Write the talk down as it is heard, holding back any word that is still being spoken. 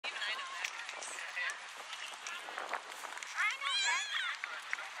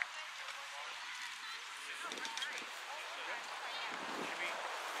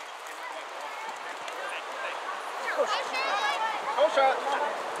Go, Charlotte.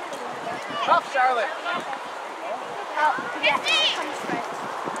 Up, Charlotte. Oh, yeah, it comes first.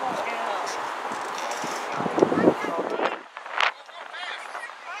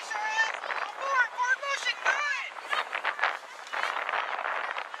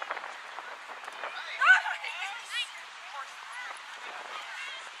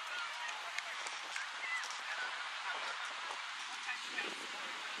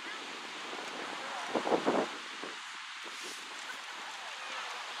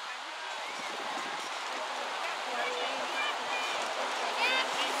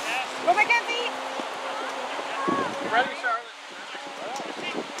 Go, Mackenzie! Ready, Charlotte?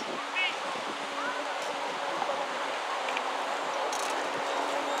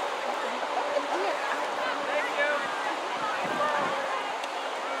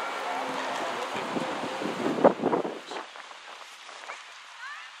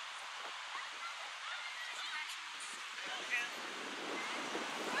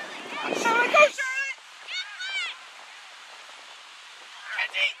 Charlotte, go, Charlotte!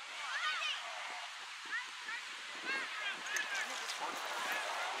 Mackenzie!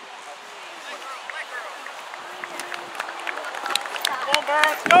 Come on,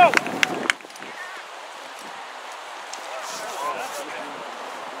 Burns, go!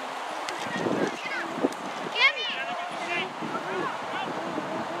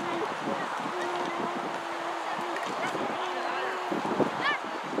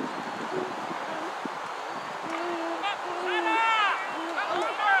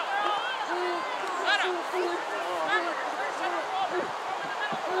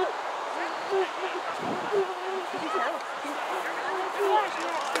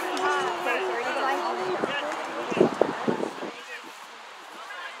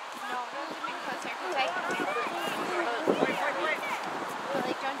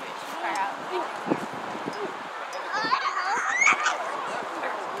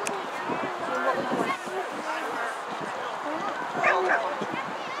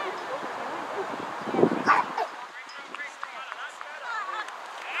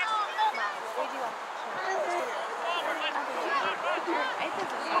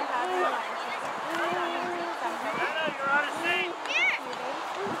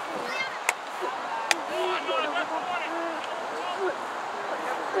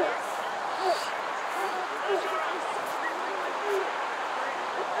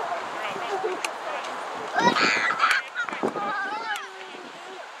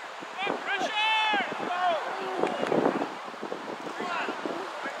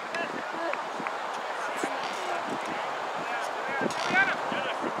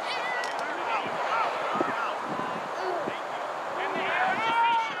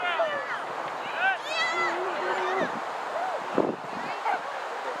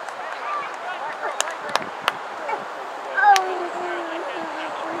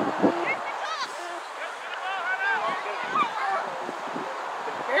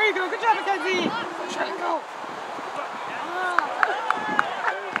 There you go, good job, Mackenzie! Try to go!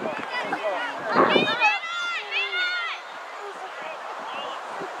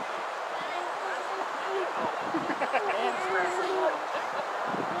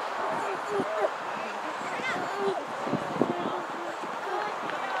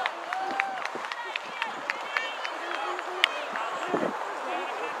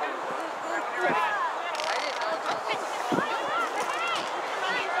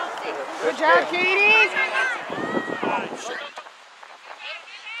 Good job, Katie!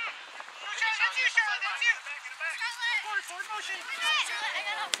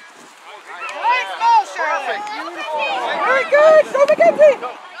 Nice ball, Charlotte! Very good! Go, Mackenzie! Go,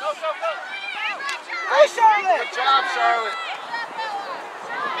 go, go! Go, Charlotte! Good job, Charlotte!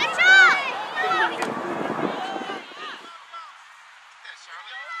 Good job!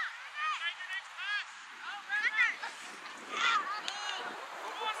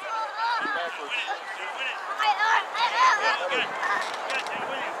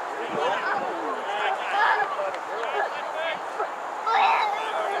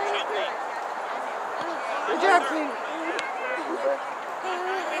 Good job, Queen.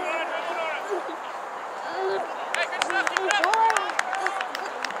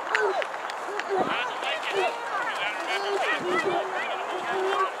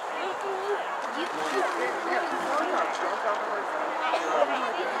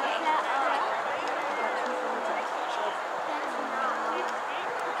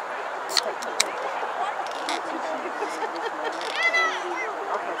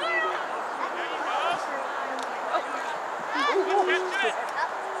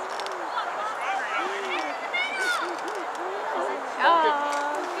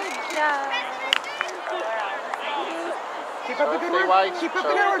 sides. Keep up the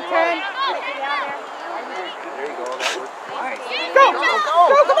good work, 10. There you go. That works. Go! Go!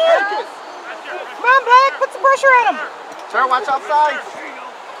 Come on! Come on, Black! Put some pressure on him! Sir, watch outside.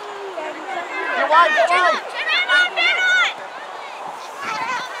 Get wide, get wide.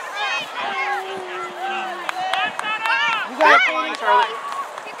 You got it, Katie.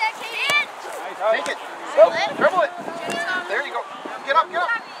 Get that, Katie. Take it. Dribble it. There you go. Get up, get up.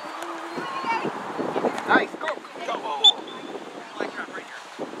 Nice. Go.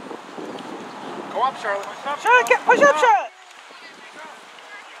 Go up, Charlotte. Charlotte, push up, Charlotte!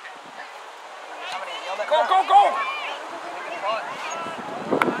 Go, go, go.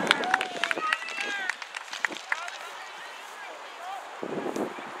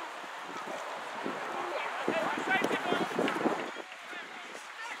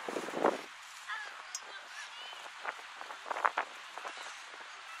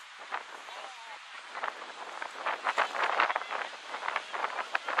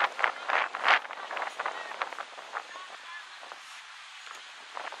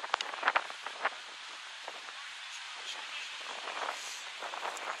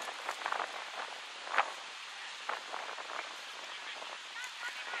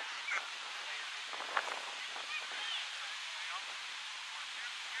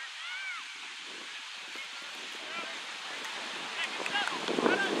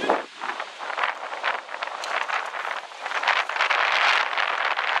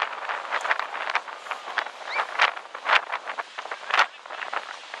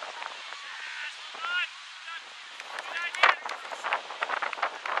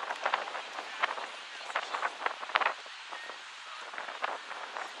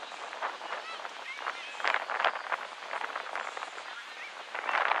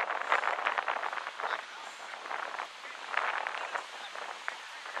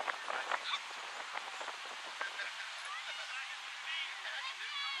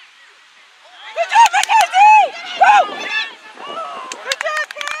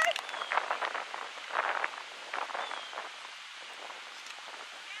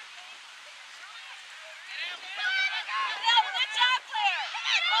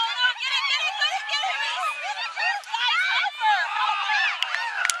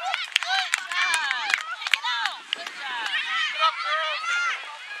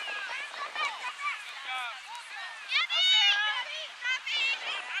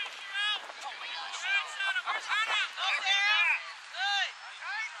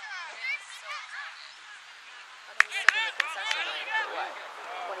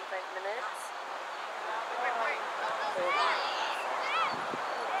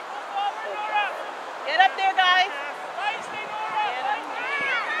 Get up there, guys!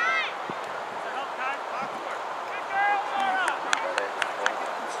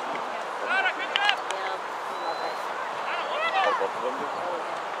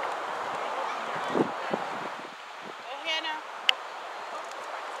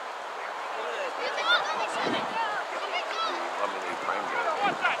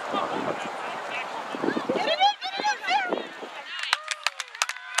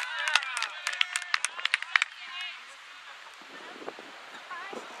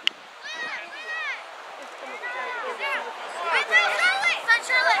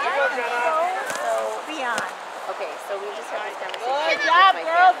 Okay, so we just had this conversation. Good job,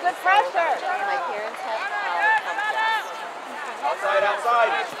 girls. Good pressure. My parents have Comcast. Outside,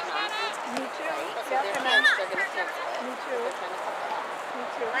 outside. Me too. Right? So their parents are going to cancel it. Me too. They're trying to cut that off. Me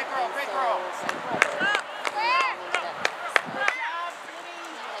too. Great girl, great girl.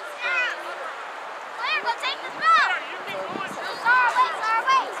 Claire, go take this ball. Sorry,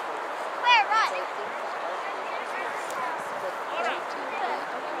 wait. Claire, run.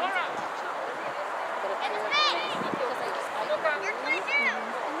 You're clean down.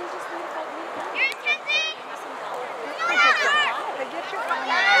 Here's Kenzie.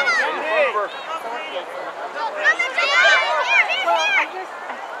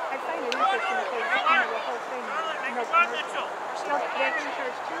 I find it interesting that they have the whole thing. No commercial. So they're going to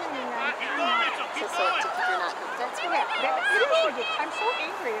charge $2.99. That's Yeah, it is ridiculous. I'm so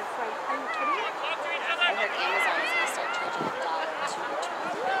angry. It's like, are you kidding me? I heard Amazon is going to start charging $1 to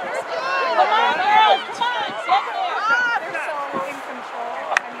return. Come on, girls. Come on. Get there. They're so in control.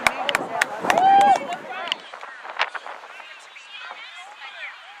 I mean, they just have us.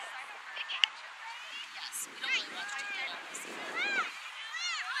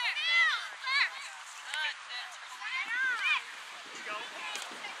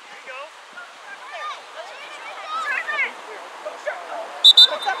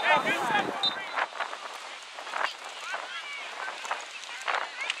 What's up, Bobby?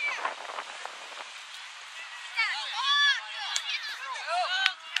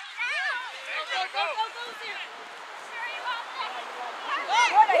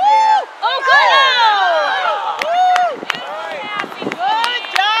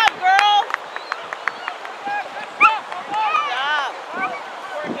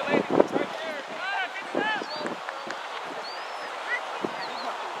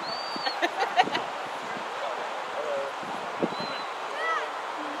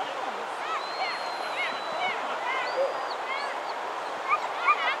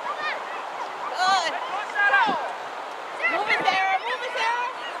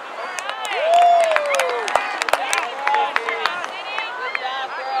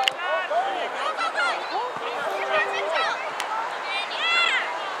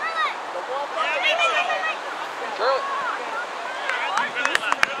 Charlotte.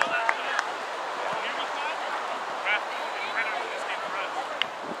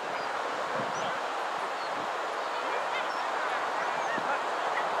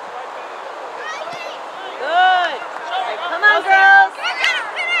 Good. Come on, girls.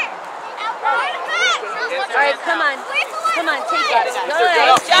 All right, come on. Come on, take it.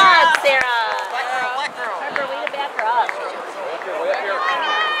 Good job, Sarah. Harper, way to back her up.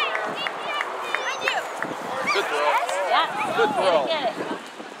 Good throw. Yeah. Good throw. Get it.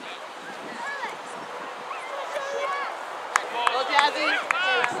 Go, Jazzy.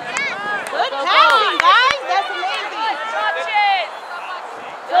 Good Passing, guys. That's amazing.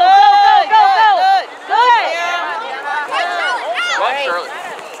 Go. Good. Come on, Charlotte.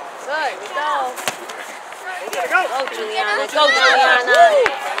 Good. Go, Juliana. Go, Juliana.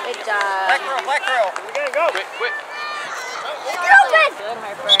 Good job. Black girl. We gotta go. Quick. Good,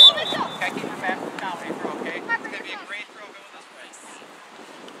 Harper. Okay, keep your back down, April, okay? It's gonna be a great throw going this way.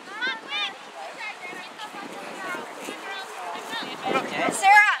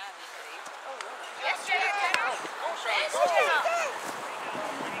 Sarah.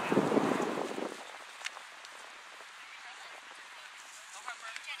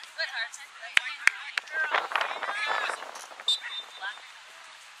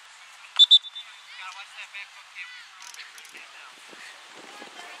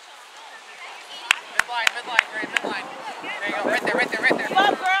 Midline, Gray, midline. There you go, right there. Come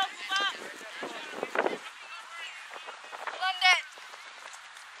on, girl. Come on. London.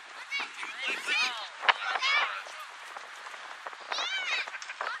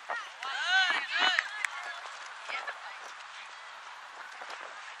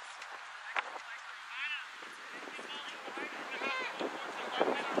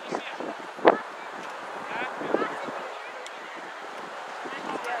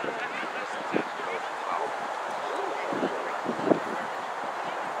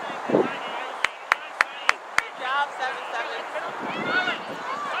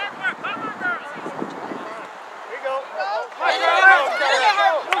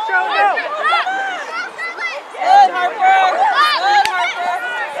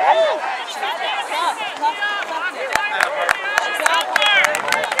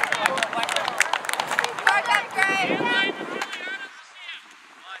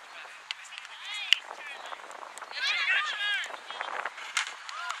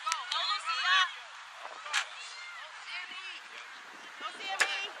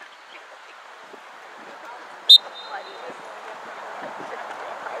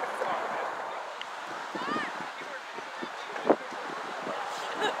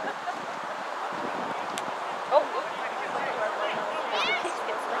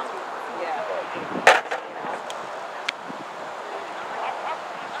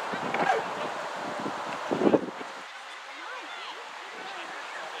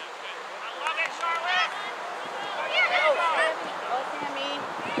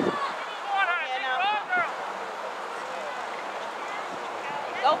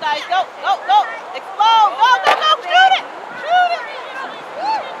 Go, guys, go. Explode. Go, shoot it.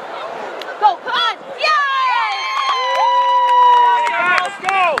 Go, come on. Yes! Let's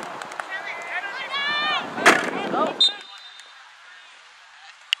go!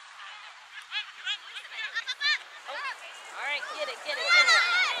 All right, get it.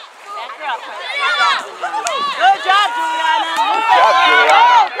 Back her up. Good job, Juliana. Good job,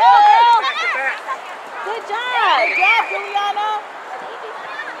 Juliana. Go, girl. Good job. Good job, Juliana.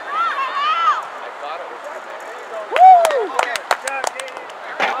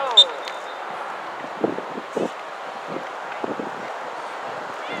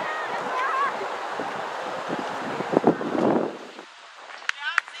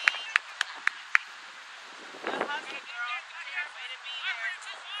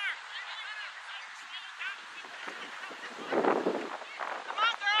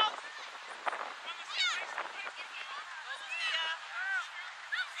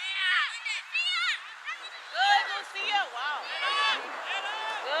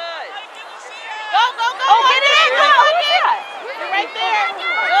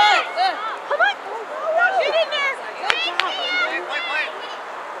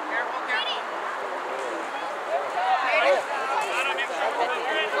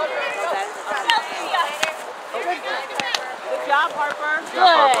 Good job, Harper. Good.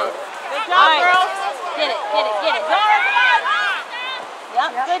 Good job, girls. Get it. Zara, come on.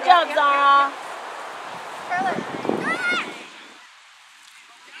 Yep, good job, Zara.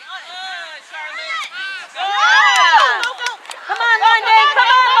 Come on, London.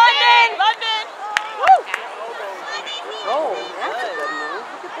 Woo. Oh, that's a good move.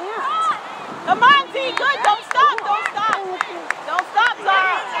 Look at that. Come on, T. Good. Don't stop.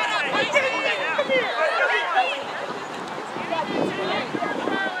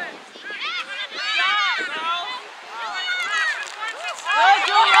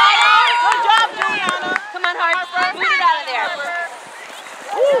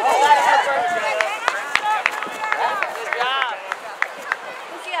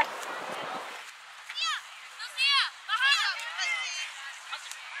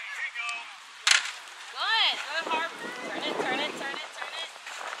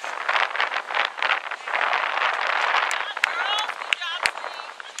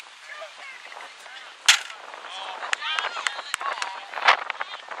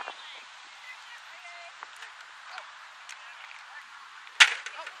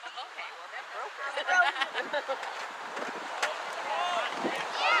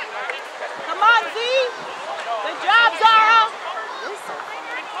 Come on, Z. Good job, Zara.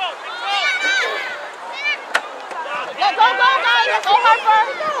 Yeah, go, guys. Go, Harper.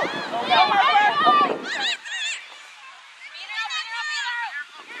 Go, Harper.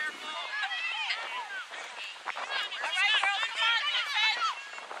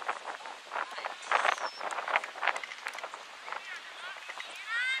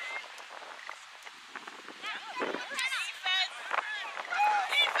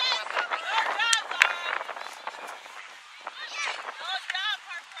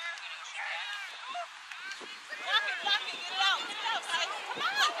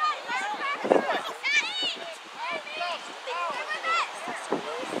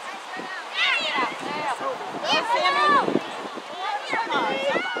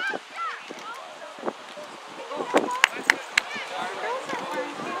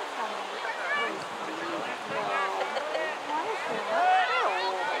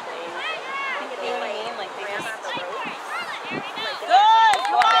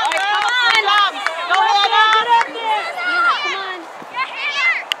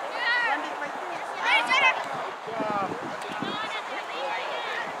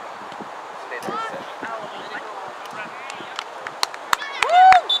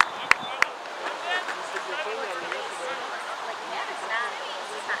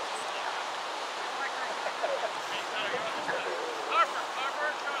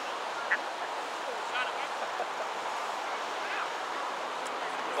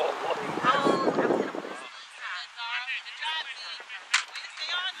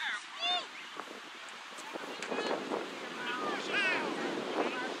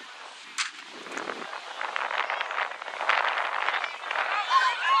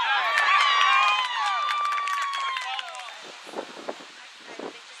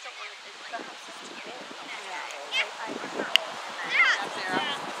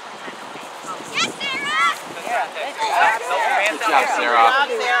 Good job, Sarah.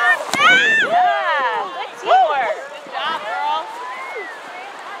 Yeah, good teamwork. Good job, girl.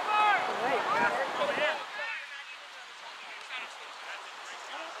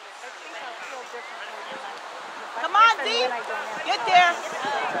 Come on, Z. Get there.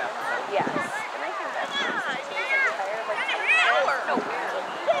 Yes. And I think that's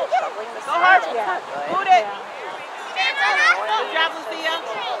Go hard. Boot it. Good job, Lucia.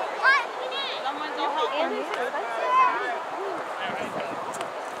 Someone go help her.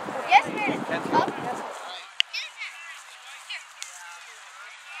 Yes, ma'am. Good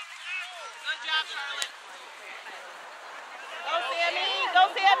job, Charlotte. Go, Sammy. Go,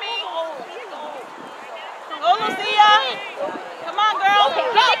 Sammy. Go, Lucia. Come on, girl. Okay,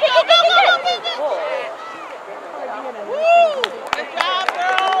 Go. Whoa. Woo. Good job,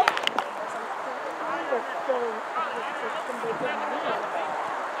 girl. Good girl.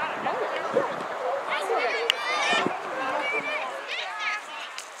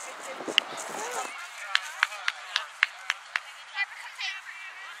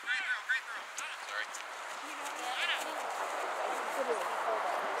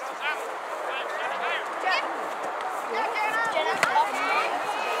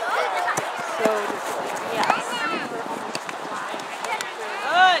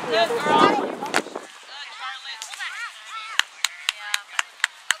 Good, Charlotte.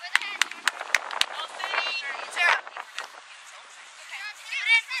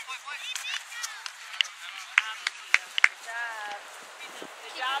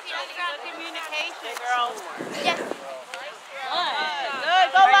 Good job, Charlie. Good communication, girl. Yes. Good.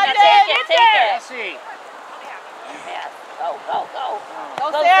 Go, London. Take it. Jesse. Yes. Go. Go,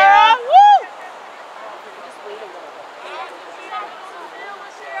 Sarah. Woo. Just wait a little bit.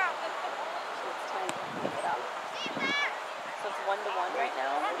 So it's 1-1 right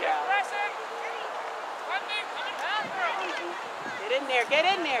now? Yeah. Get in there. Get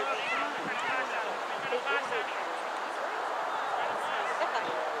in there.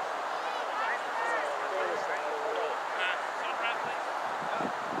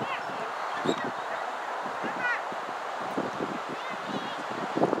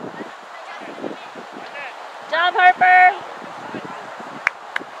 Job, Harper.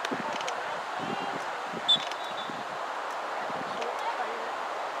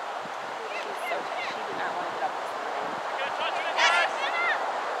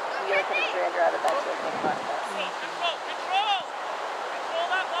 really could have dragged her out of that shit. Control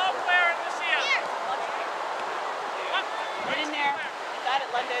that ball player in the seal. Get in there. You got it,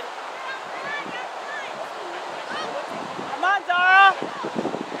 London. Come on, Zara.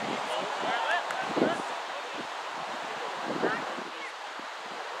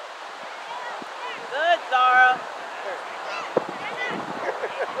 Good, Zara.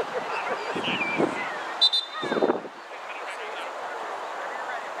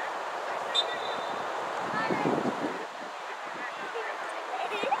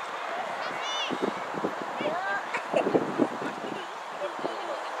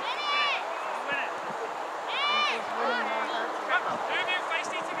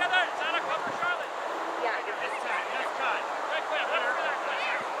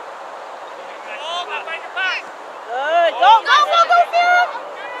 Good. Go, go, go, go, Sarah!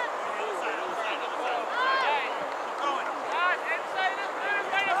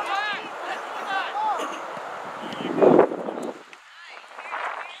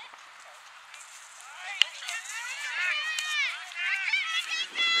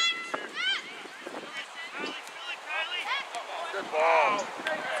 Good ball.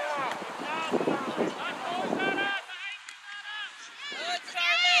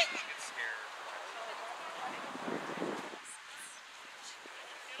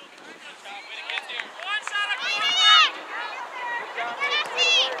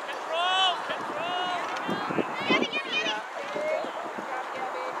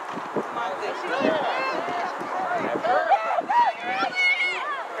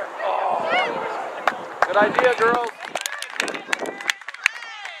 Good idea, girls.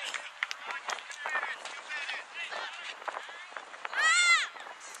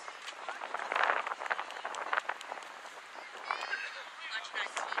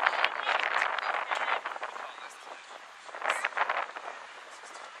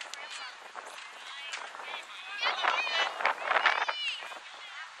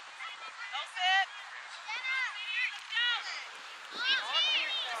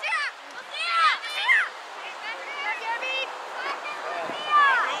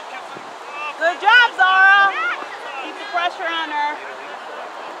 Good job, Zara. Keep the pressure on her.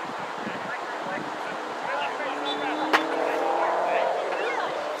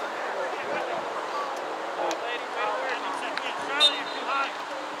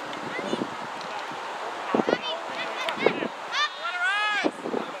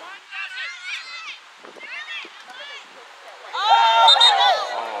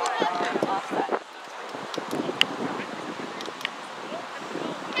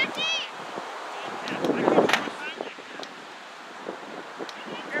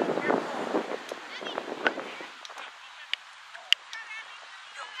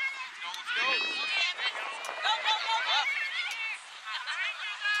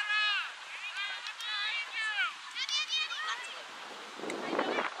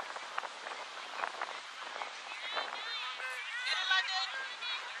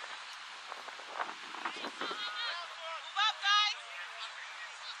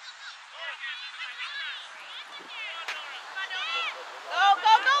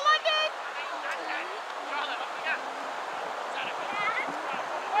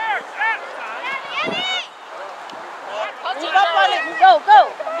 Go, go.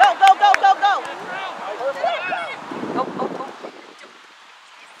 Go, go, go, go, go. Go, go, go.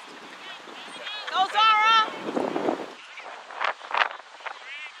 Go, Zara.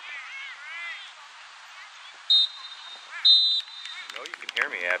 You know you can hear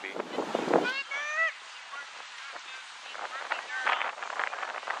me, Abby.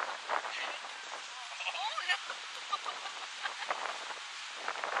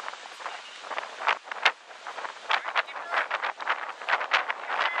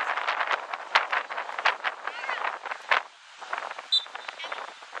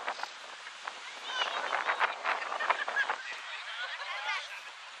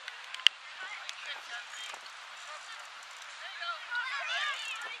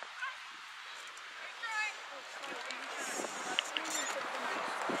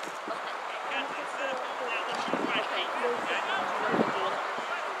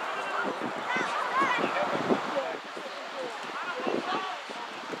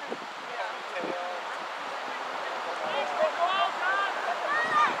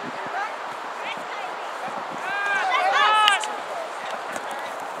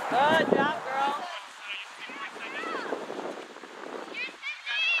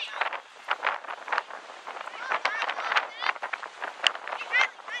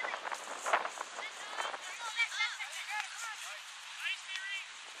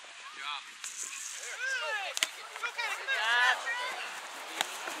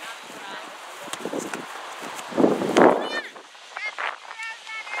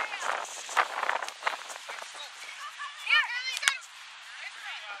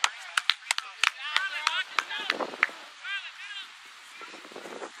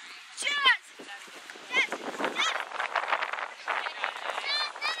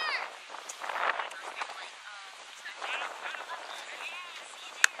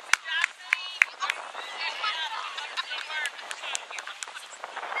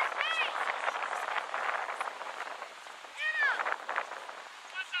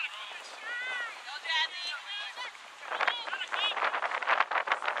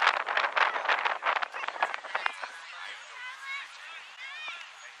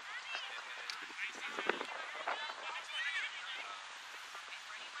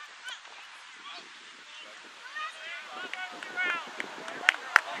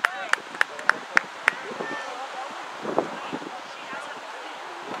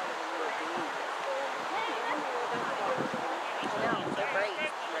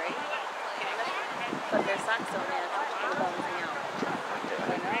 But their socks don't match. The bouncing out.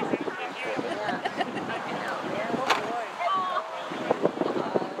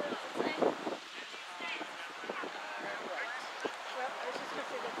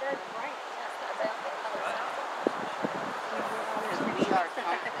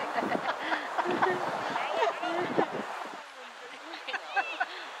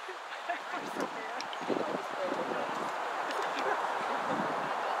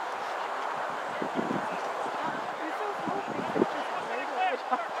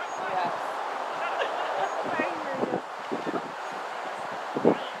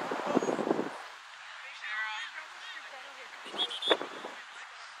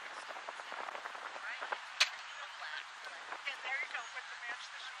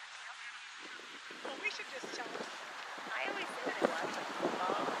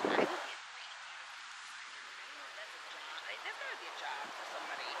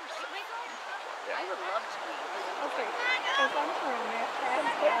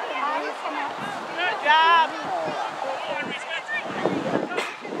 Good job.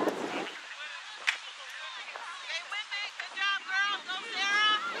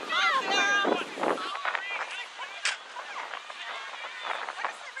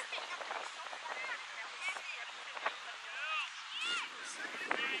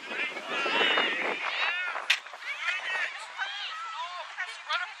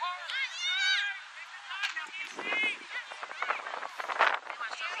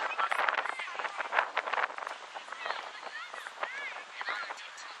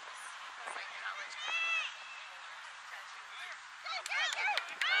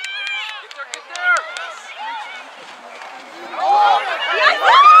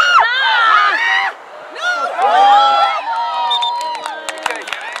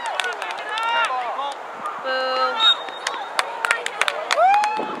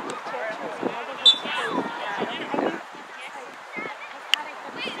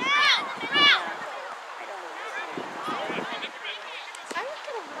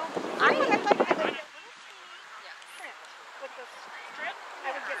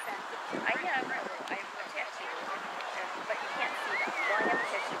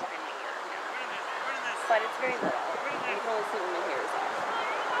 But it's very little. You can only see when the hair is off.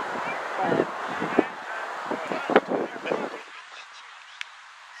 But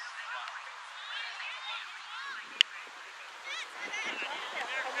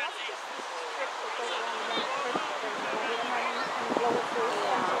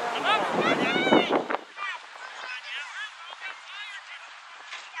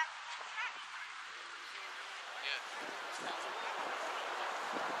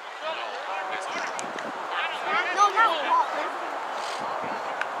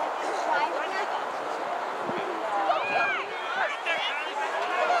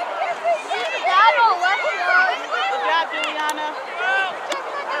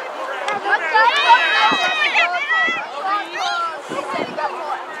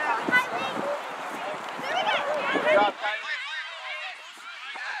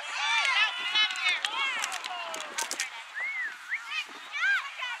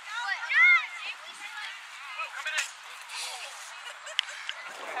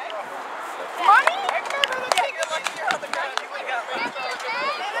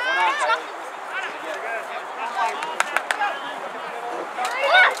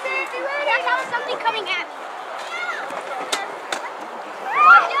something coming at me.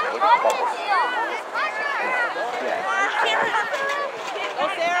 Go,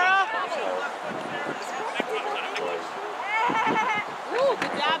 Sarah. Woo,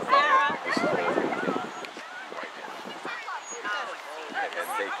 good job, Sarah. He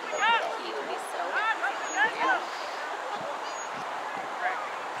would be so happy.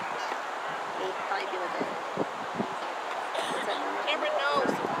 He'd probably be like a... Cameron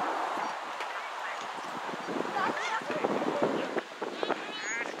knows.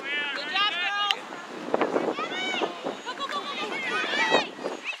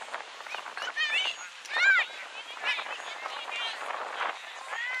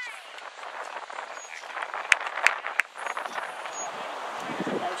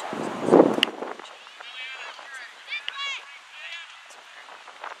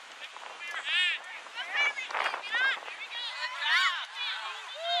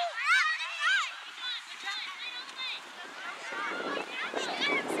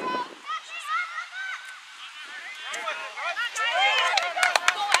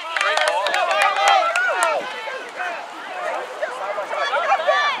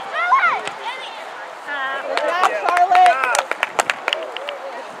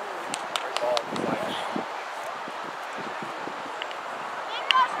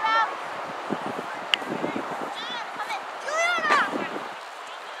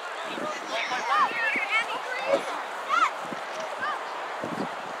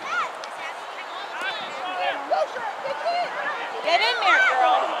 Get in there,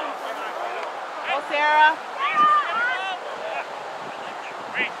 girl. Go, Sarah.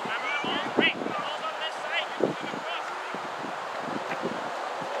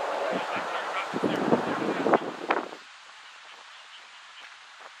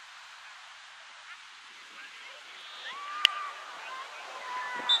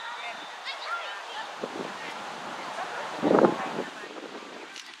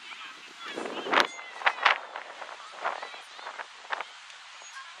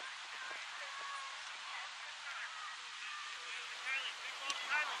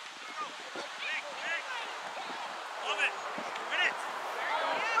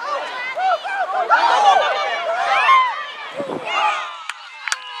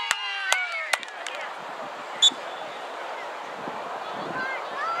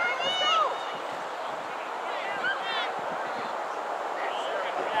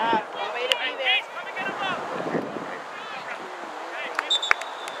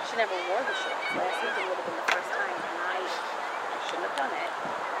 She never wore the shorts. Last season would have been the first time, and I shouldn't have done it,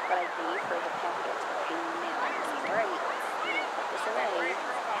 but I gave her the package in the mail. I was like, all right, put this away,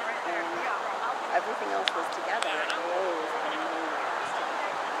 and everything else was together. Clothes and nails together.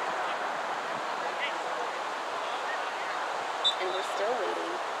 And we're still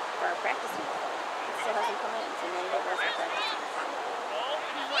waiting for our practice uniform. It still hasn't come in, so none of us are practicing.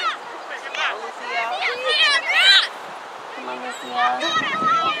 Come on, Lucia.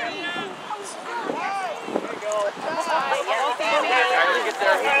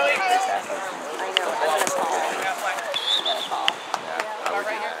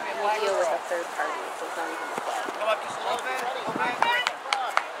 We deal with a third party, so it's not even a club. Come up just a little bit.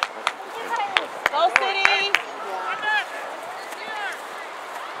 Go, City.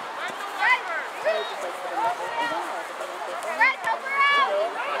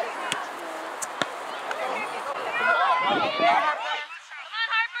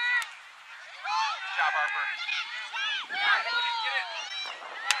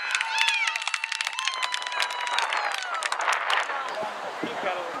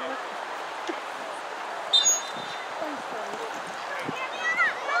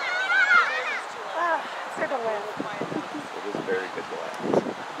 It is very good to laugh.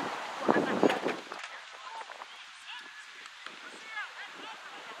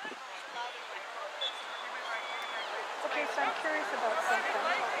 Okay, so I'm curious about something.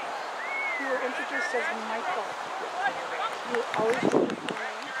 You were introduced as Michael. You always use your full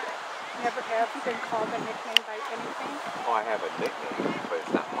name? Never have been called a nickname by anything? Oh, I have a nickname, but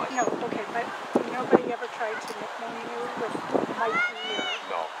it's not Mike. No, okay, but nobody ever tried to nickname you with Mikey or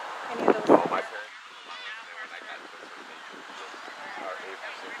No. any of those? No, my parents. When I got to our able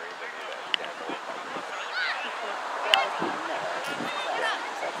to bring them in that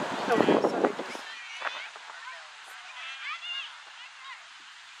Okay, so they just...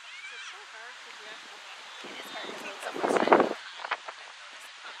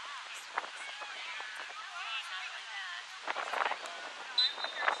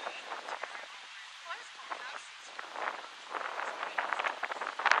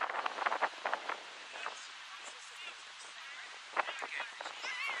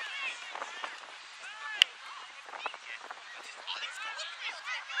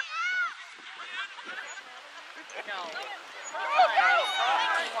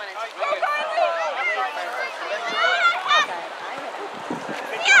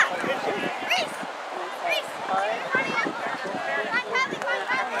 Reese!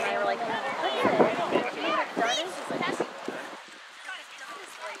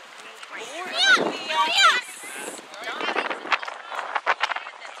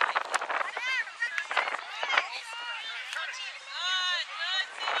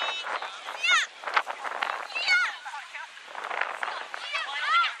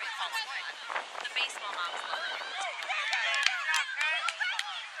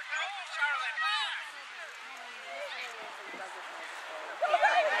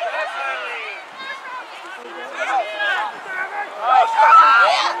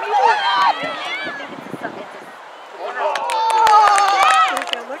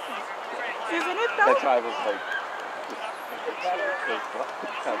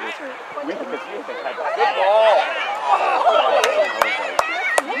 Good ball.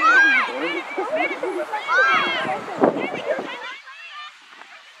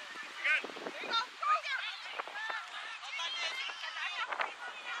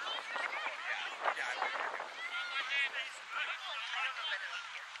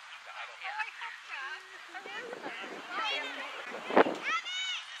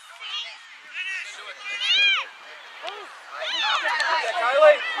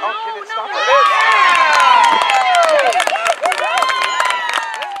 Kylie. Oh, did it stop? There it is.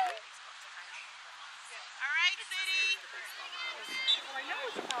 All right, City.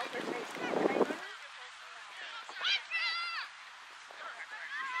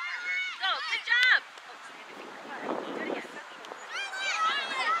 Go, good job.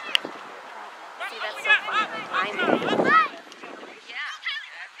 See, that's so funny. I'm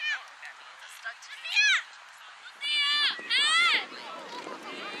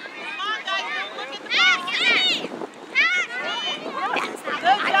Come on, guys, don't look at the ball.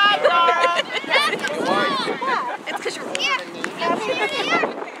 Good job, Dara. It's because you're older than me.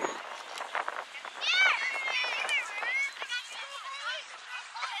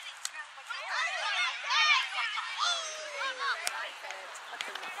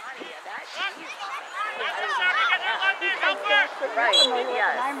 Right, yes.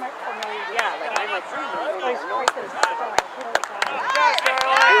 Yeah, like I'm like,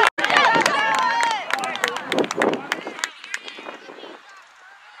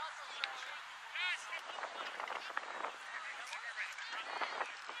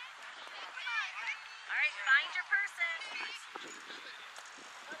 alright, find your person.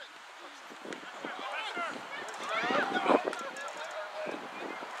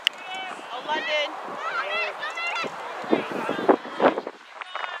 Oh, London.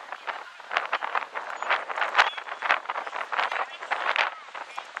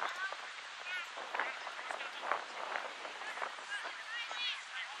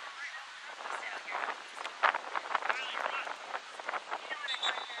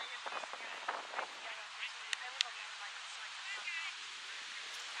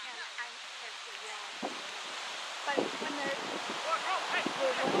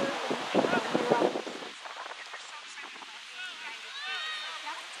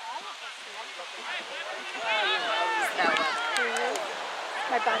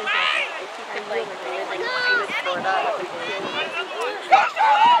 My body does. If you could like live in Florida, it would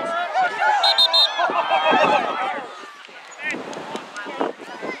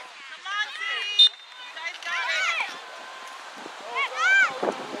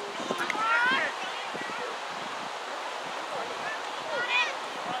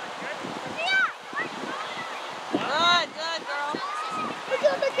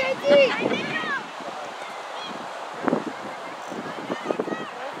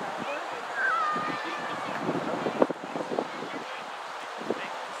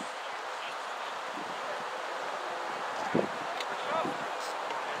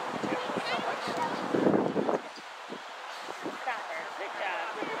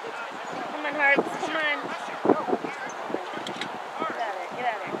Come on, Hearts. Come on. Get out of there. Get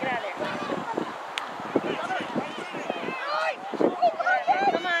out of there. Get out of there.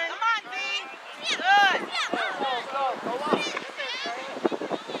 Come on. Come on, V. Good.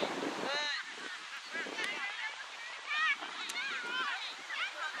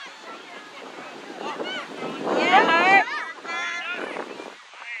 Yeah, Heart.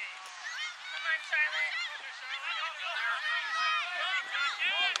 Come on, Charlotte.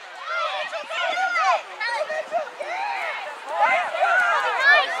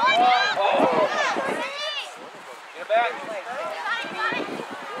 Get back.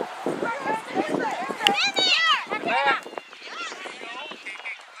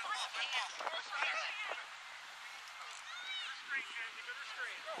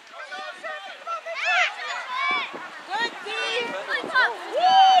 Good, Steve.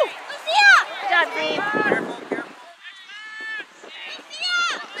 Woo! Good job, Steve.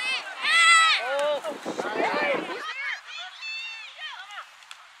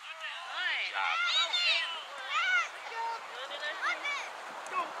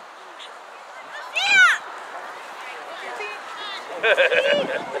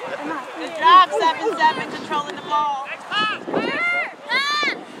 Good job, 7-7, controlling the ball. Good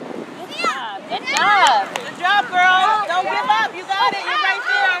job. Good job, girls. Don't give up. You got it. You're right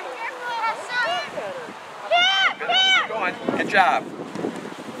there. Keep going. Good job.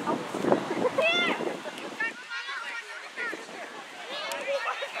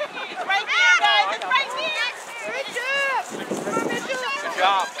 It's right there, guys. It's right there. Good job. Good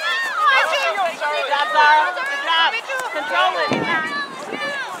job. Good job, Zara. Good job. Control it.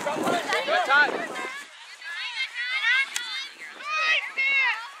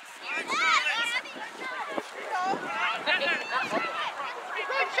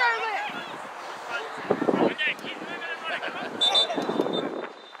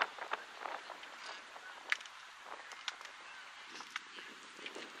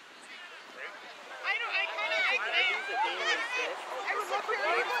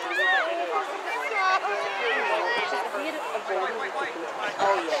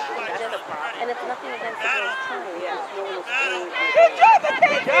 it's nothing against the girls' trying. It's really a story. Good job,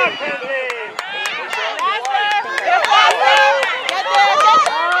 Mackenzie! Good job, Kenzie!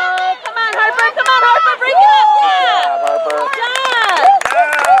 Oh, come on, Harper, break it up! Yeah! Harper. Good job!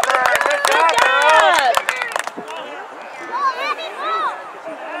 Good job, girls!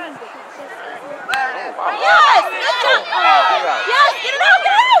 Yes! Good job! Yes! Get it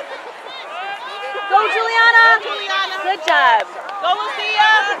out! Go, Juliana! Good job! Go,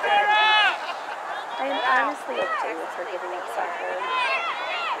 Lucia! I am honestly okay with her giving up soccer,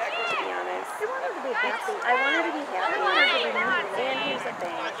 to be honest. I want her to be happy. And here's the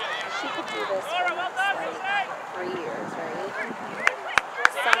thing. She could do this for the next, like, 3 years, right?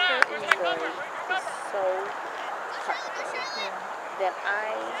 Soccer in Troy is so hard that I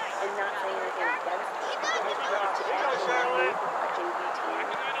am not saying anything against it. To actually move a JV team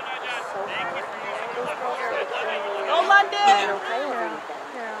is so hard. Those girls are like Go, London! Ohio or anything.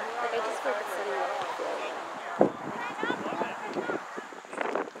 Like, I just feel like it's setting you up for failure.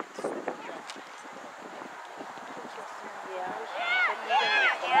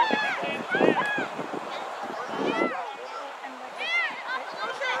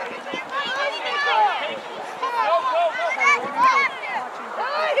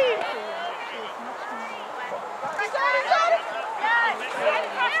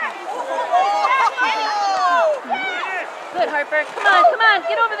 Good, Harper. Come on,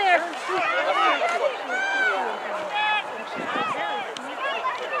 get over there.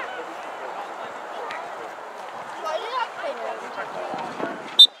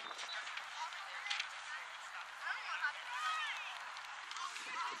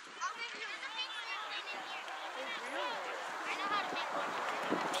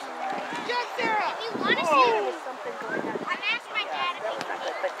 Yes, Sarah! You want to see it? Something going on. I'm asking my dad if That was not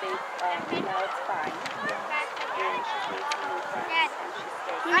good, but they, now it's fine. And she's made some new friends, Dad, and she's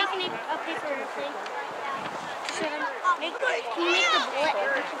still. can you make a paper thing? Can you make the bullet?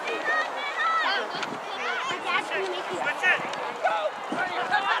 My dad's going to make it. Switch it!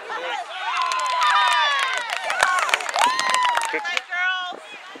 Right, girls.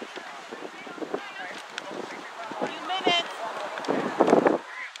 A few minutes.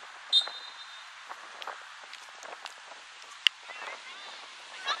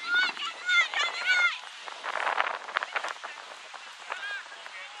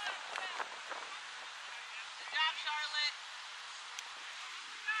 Good job, Charlotte.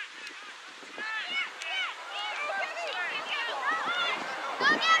 Go,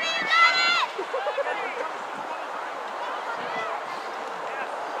 Gabby, you got it!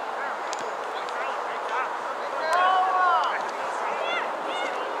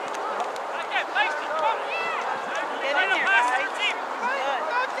 Get in here, guys.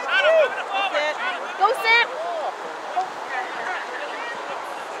 Good. Go, Sam!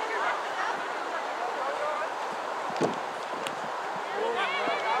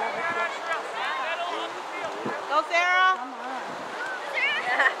 Go, Sarah.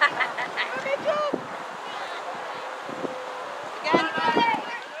 Good job. Again.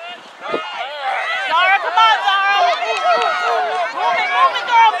 Zara, come on, Zara. Move it,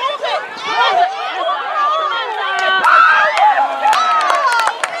 girl, move it.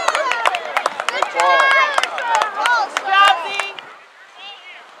 Good job, Z.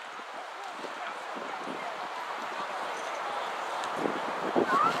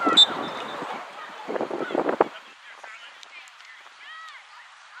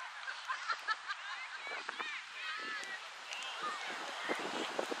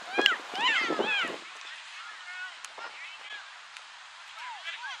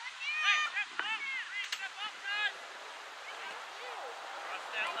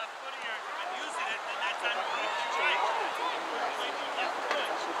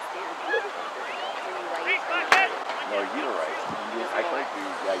 No, you're right. I told you,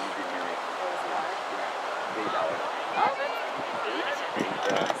 yeah, you didn't hear me. $8.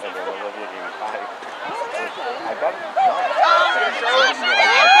 And then Olivia gave me 5. I bet Charlie,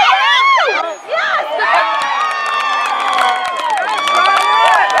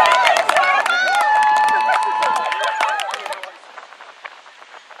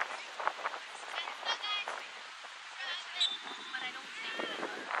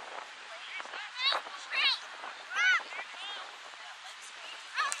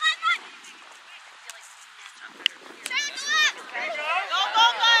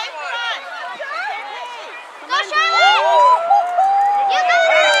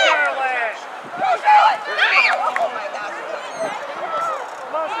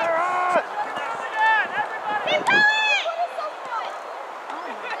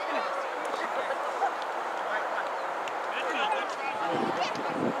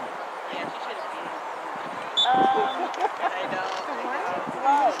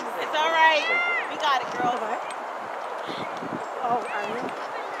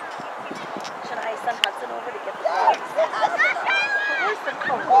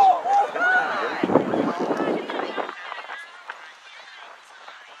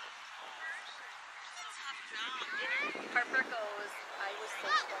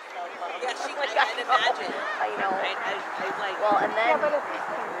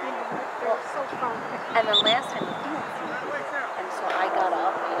 So fun. And then last time the field and so I got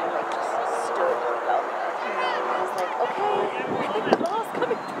up and I like just stood above it. And I was like, okay.